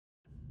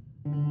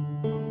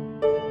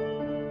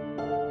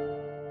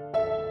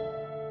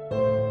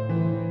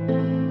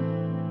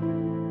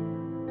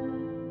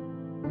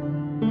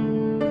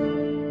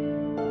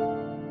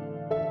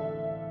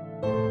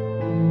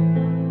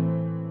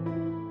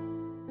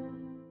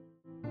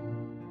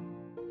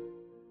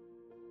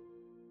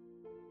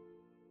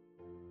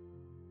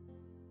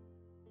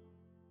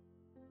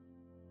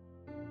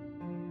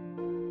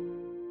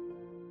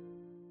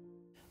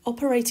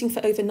Operating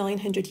for over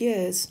 900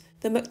 years,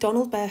 the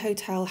MacDonald Bear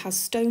Hotel has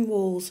stone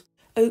walls,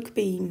 oak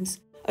beams,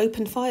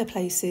 open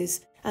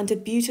fireplaces, and a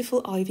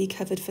beautiful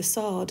ivy-covered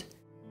facade.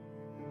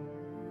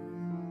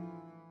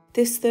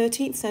 This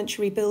 13th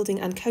century building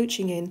and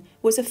coaching inn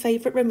was a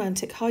favourite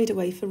romantic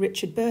hideaway for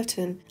Richard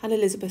Burton and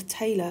Elizabeth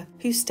Taylor,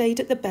 who stayed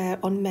at the Bear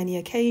on many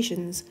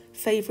occasions,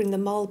 favouring the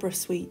Marlborough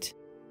suite.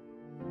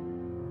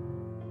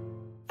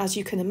 As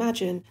you can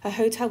imagine, a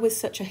hotel with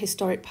such a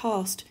historic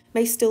past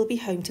may still be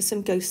home to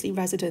some ghostly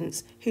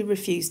residents who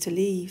refuse to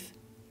leave.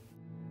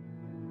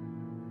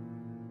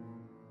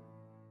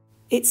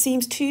 It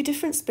seems two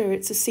different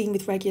spirits are seen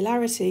with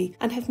regularity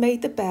and have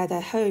made the Bear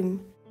their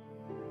home.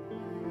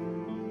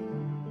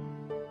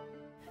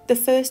 The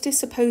first is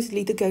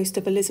supposedly the ghost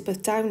of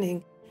Elizabeth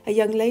Downing, a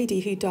young lady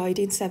who died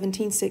in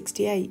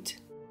 1768.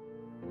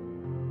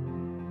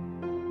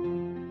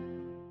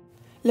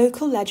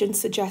 Local legend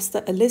suggests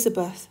that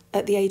Elizabeth,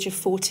 at the age of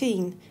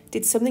 14,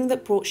 did something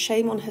that brought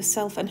shame on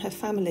herself and her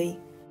family.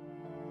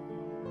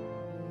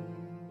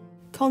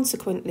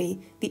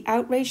 Consequently, the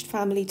outraged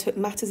family took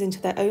matters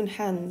into their own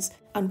hands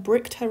and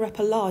bricked her up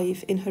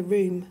alive in her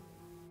room.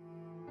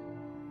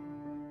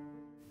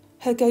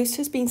 Her ghost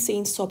has been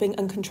seen sobbing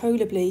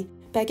uncontrollably,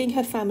 begging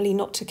her family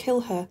not to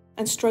kill her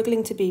and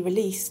struggling to be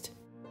released.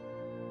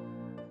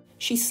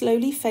 She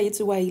slowly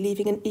fades away,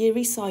 leaving an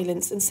eerie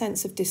silence and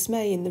sense of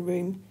dismay in the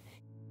room.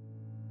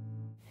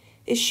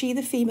 Is she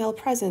the female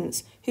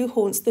presence who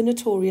haunts the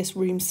notorious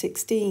Room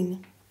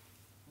 16?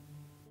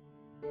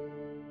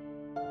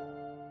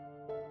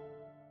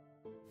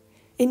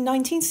 In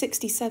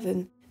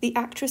 1967, the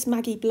actress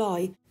Maggie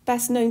Bly,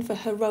 best known for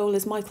her role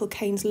as Michael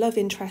Caine's love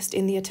interest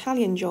in The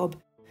Italian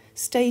Job,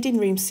 stayed in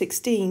Room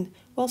 16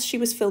 whilst she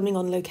was filming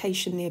on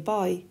location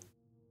nearby.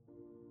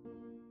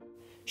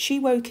 She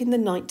woke in the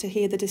night to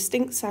hear the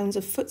distinct sounds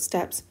of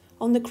footsteps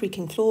on the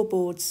creaking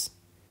floorboards.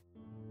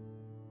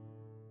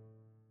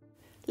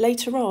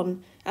 Later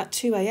on, at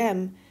 2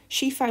 a.m,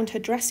 she found her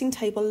dressing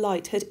table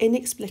light had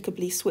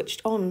inexplicably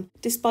switched on,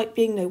 despite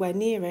being nowhere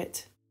near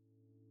it.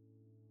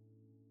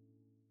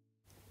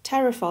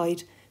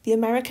 Terrified, the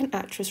American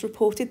actress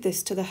reported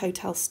this to the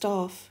hotel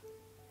staff.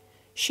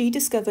 She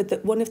discovered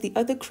that one of the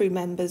other crew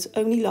members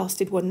only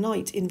lasted one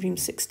night in Room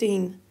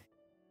 16.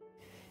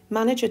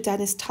 Manager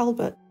Dennis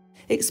Talbot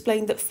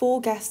explained that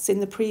 4 guests in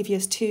the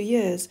previous 2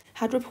 years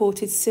had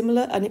reported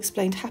similar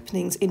unexplained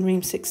happenings in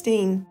Room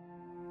 16.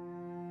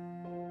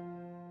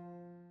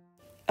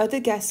 Other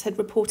guests had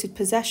reported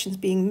possessions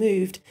being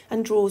moved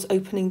and drawers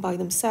opening by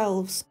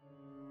themselves.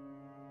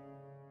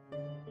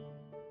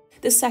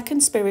 The second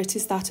spirit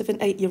is that of an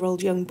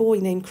 8-year-old young boy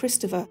named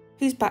Christopher,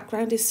 whose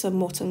background is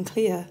somewhat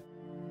unclear.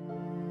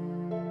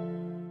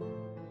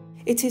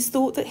 It is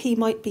thought that he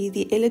might be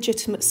the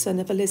illegitimate son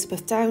of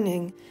Elizabeth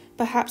Downing.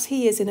 Perhaps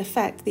he is in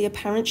effect the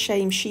apparent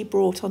shame she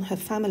brought on her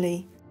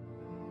family.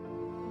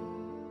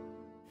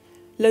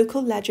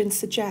 Local legend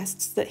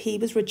suggests that he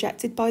was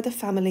rejected by the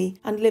family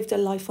and lived a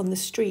life on the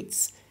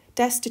streets,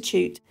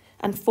 destitute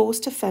and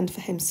forced to fend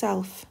for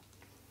himself.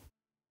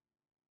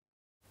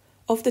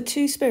 Of the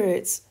 2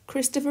 spirits,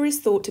 Christopher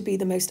is thought to be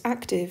the most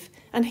active,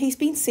 and he's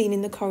been seen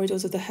in the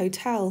corridors of the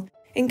hotel,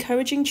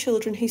 encouraging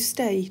children who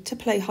stay to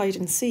play hide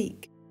and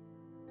seek.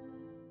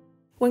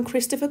 When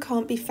Christopher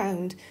can't be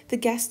found, the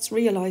guests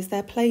realise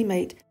their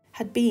playmate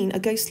had been a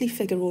ghostly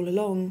figure all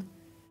along.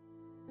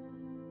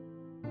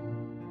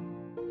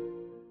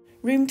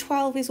 Room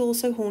 12 is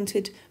also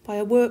haunted by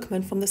a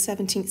workman from the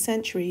 17th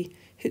century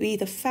who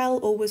either fell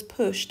or was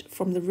pushed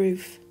from the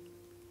roof.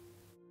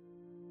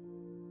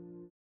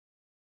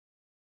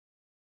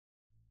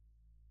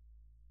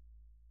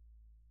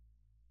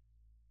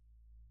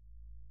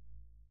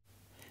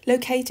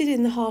 Located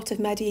in the heart of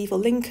medieval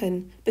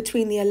Lincoln,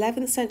 between the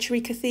 11th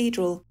century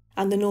cathedral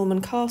and the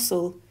Norman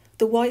castle,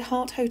 the White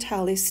Hart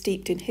Hotel is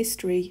steeped in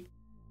history.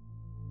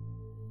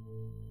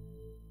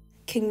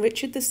 King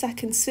Richard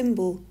II's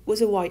symbol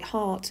was a white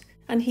hart,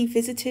 and he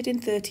visited in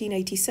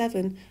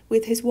 1387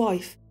 with his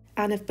wife,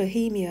 Anne of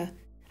Bohemia,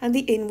 and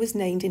the inn was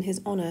named in his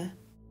honour.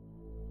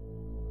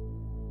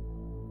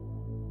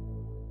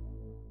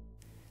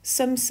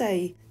 Some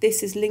say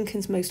this is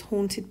Lincoln's most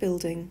haunted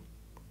building.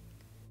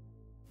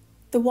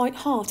 The White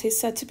Hart is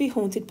said to be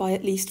haunted by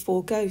at least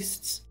 4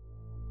 ghosts.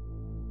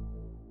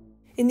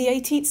 In the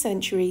 18th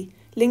century,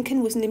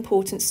 Lincoln was an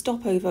important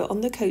stopover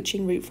on the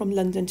coaching route from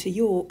London to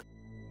York.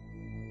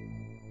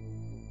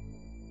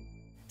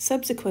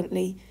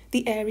 Subsequently,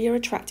 the area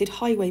attracted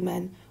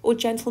highwaymen or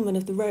gentlemen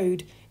of the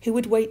road who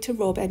would wait to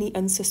rob any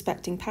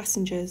unsuspecting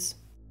passengers.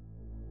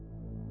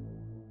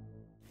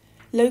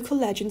 Local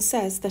legend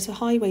says that a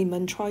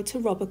highwayman tried to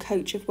rob a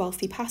coach of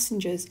wealthy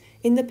passengers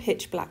in the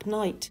pitch-black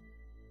night.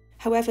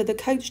 However, the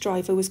coach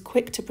driver was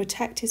quick to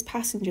protect his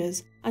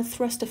passengers and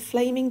thrust a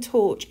flaming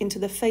torch into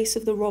the face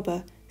of the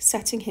robber,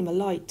 setting him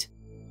alight.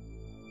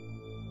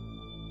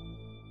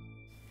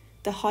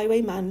 The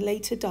highwayman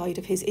later died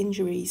of his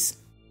injuries.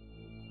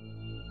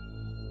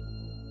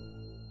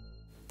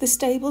 The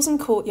stables and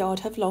courtyard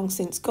have long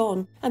since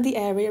gone, and the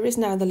area is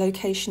now the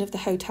location of the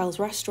hotel's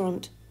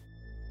restaurant.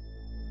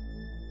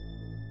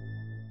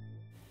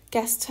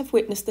 Guests have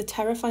witnessed the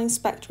terrifying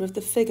spectre of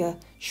the figure,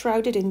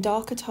 shrouded in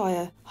dark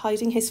attire,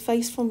 hiding his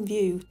face from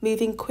view,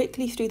 moving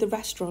quickly through the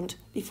restaurant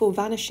before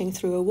vanishing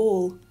through a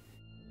wall.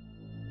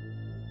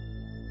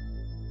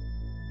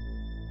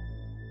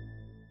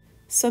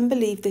 Some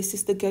believe this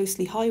is the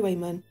ghostly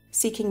highwayman,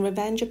 seeking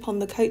revenge upon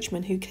the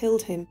coachman who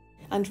killed him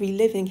and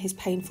reliving his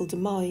painful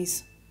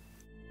demise.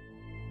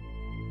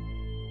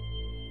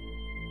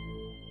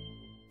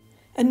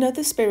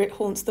 Another spirit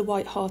haunts the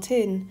White Hart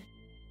Inn,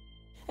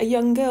 a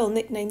young girl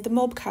nicknamed the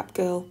Mobcap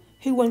Girl,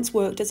 who once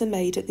worked as a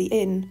maid at the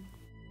inn.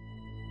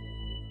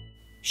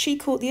 She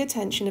caught the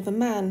attention of a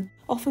man,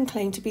 often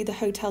claimed to be the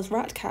hotel's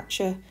rat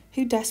catcher,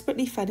 who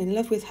desperately fell in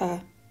love with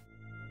her.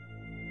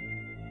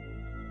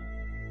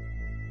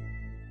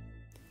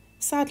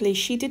 Sadly,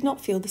 she did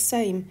not feel the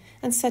same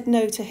and said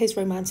no to his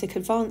romantic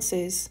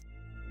advances.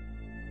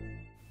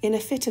 In a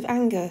fit of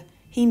anger,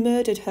 he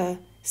murdered her,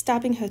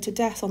 stabbing her to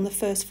death on the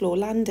first-floor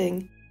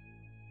landing.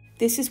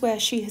 This is where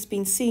she has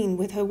been seen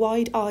with her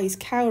wide eyes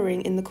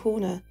cowering in the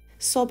corner,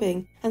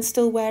 sobbing and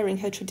still wearing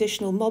her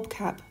traditional mob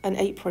cap and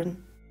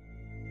apron.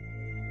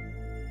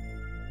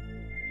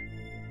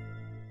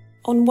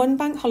 On one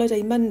bank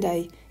holiday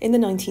Monday in the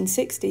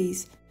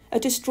 1960s, a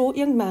distraught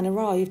young man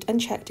arrived and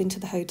checked into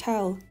the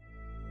hotel.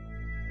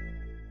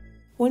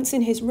 Once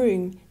in his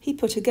room, he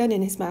put a gun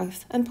in his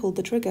mouth and pulled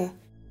the trigger.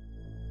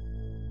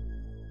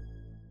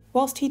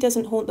 Whilst he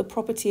doesn't haunt the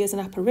property as an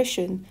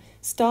apparition,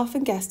 staff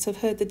and guests have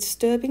heard the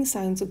disturbing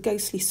sounds of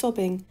ghostly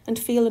sobbing and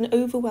feel an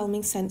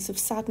overwhelming sense of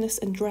sadness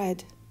and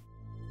dread.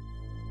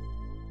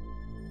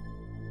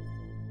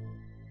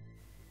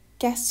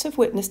 Guests have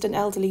witnessed an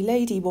elderly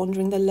lady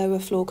wandering the lower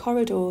floor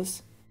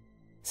corridors.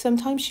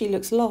 Sometimes she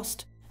looks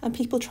lost, and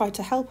people try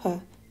to help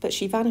her, but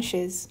she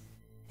vanishes.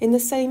 In the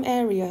same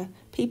area,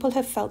 people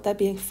have felt they're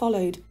being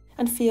followed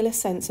and feel a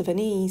sense of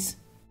unease.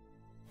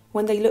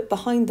 When they look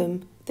behind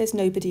them, there's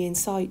nobody in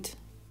sight.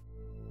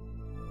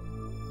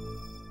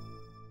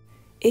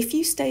 If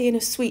you stay in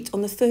a suite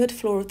on the 3rd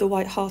floor of the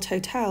White Hart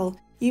Hotel,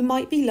 you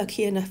might be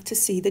lucky enough to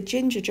see the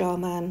Ginger Jar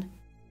Man.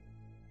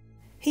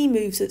 He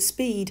moves at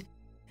speed,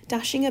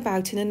 dashing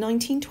about in a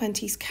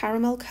 1920s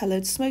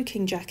caramel-coloured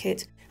smoking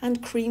jacket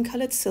and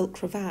cream-coloured silk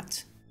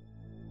cravat.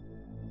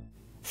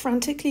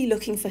 Frantically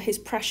looking for his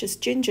precious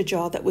ginger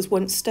jar that was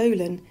once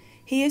stolen,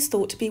 he is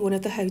thought to be one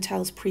of the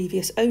hotel's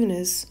previous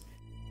owners.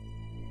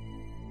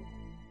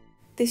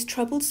 This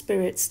troubled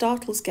spirit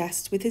startles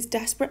guests with his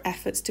desperate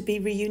efforts to be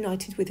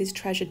reunited with his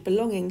treasured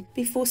belonging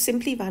before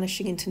simply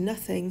vanishing into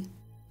nothing.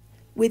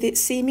 With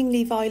its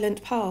seemingly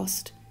violent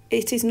past,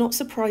 it is not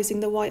surprising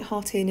the White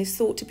Hart Inn is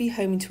thought to be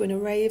home to an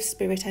array of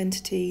spirit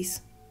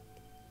entities.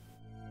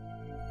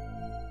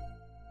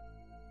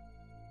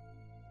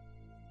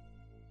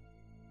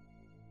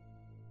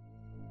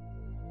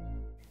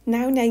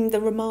 Now named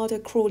the Ramada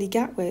Crawley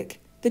Gatwick,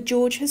 the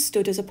George has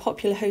stood as a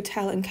popular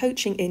hotel and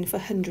coaching inn for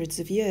hundreds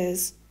of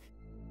years.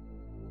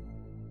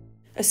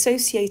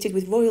 Associated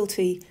with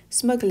royalty,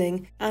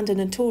 smuggling and a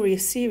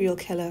notorious serial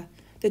killer,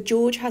 the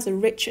George has a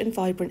rich and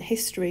vibrant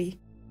history.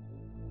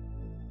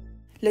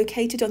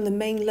 Located on the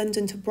main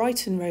London to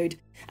Brighton road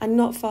and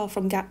not far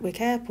from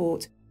Gatwick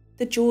Airport,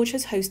 the George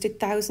has hosted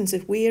thousands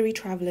of weary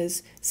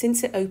travellers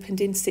since it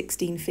opened in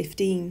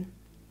 1615.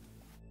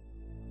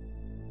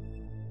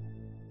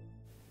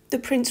 The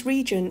Prince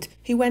Regent,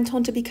 who went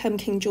on to become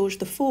King George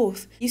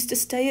IV, used to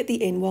stay at the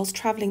inn whilst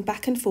travelling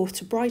back and forth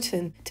to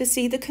Brighton to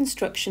see the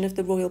construction of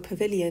the Royal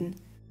Pavilion.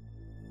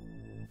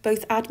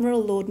 Both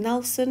Admiral Lord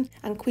Nelson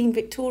and Queen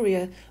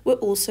Victoria were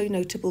also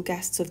notable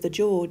guests of the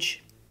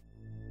George.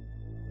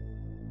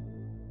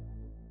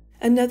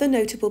 Another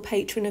notable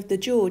patron of the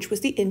George was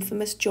the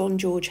infamous John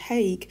George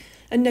Haigh,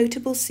 a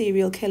notable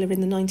serial killer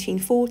in the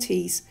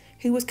 1940s,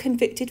 who was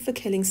convicted for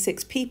killing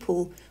 6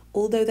 people,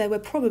 although there were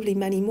probably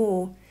many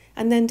more,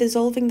 and then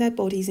dissolving their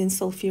bodies in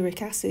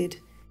sulphuric acid.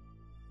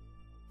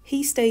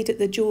 He stayed at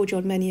the George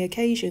on many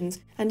occasions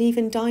and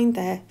even dined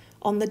there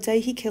on the day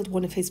he killed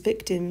one of his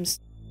victims.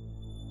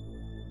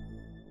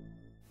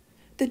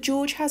 The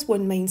George has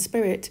one main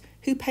spirit,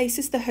 who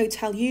paces the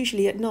hotel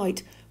usually at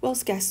night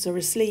whilst guests are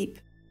asleep.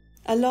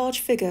 A large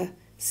figure,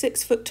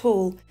 6 foot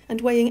tall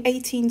and weighing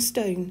 18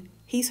 stone,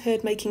 he's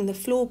heard making the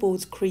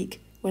floorboards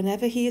creak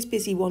whenever he is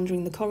busy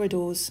wandering the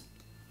corridors.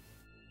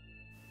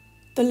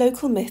 The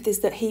local myth is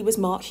that he was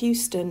Mark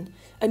Houston,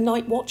 a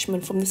night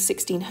watchman from the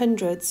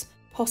 1600s,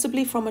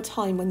 possibly from a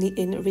time when the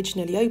inn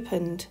originally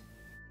opened.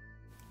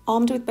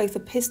 Armed with both a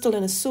pistol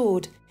and a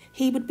sword,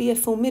 he would be a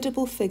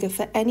formidable figure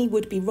for any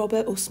would-be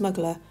robber or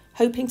smuggler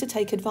hoping to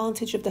take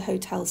advantage of the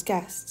hotel's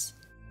guests.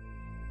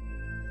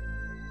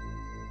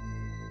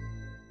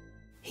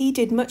 He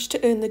did much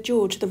to earn the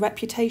George the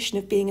reputation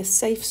of being a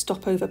safe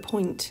stopover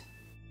point.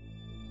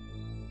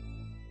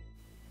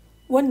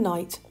 One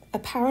night, a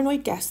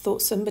paranoid guest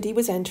thought somebody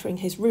was entering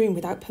his room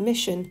without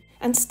permission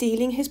and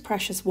stealing his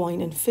precious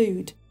wine and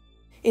food.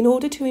 In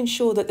order to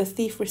ensure that the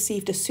thief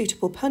received a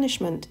suitable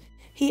punishment,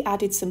 he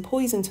added some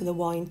poison to the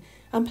wine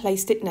and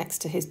placed it next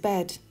to his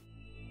bed.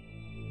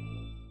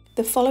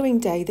 The following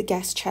day, the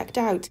guest checked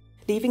out,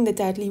 leaving the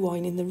deadly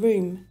wine in the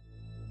room.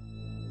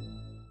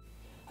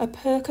 A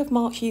perk of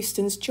Mark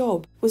Houston's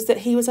job was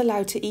that he was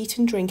allowed to eat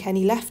and drink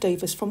any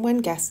leftovers from when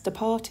guests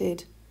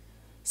departed.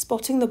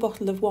 Spotting the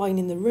bottle of wine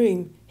in the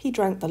room, he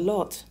drank the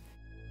lot.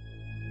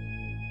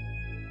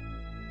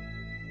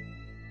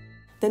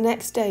 The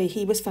next day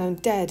he was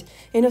found dead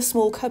in a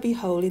small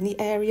cubbyhole in the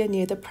area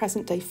near the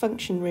present-day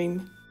function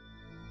room.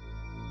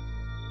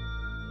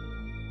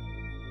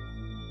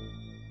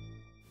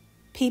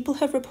 People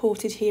have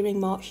reported hearing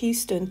Mark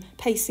Houston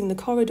pacing the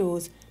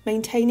corridors,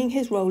 maintaining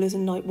his role as a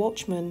night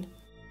watchman.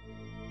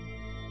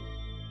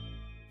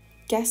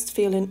 Guests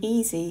feel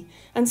uneasy,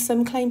 and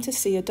some claim to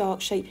see a dark,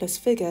 shapeless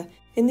figure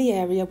in the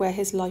area where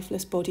his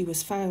lifeless body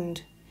was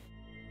found.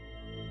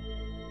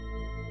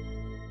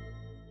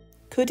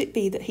 Could it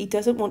be that he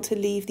doesn't want to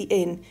leave the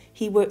inn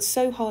he worked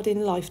so hard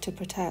in life to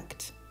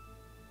protect?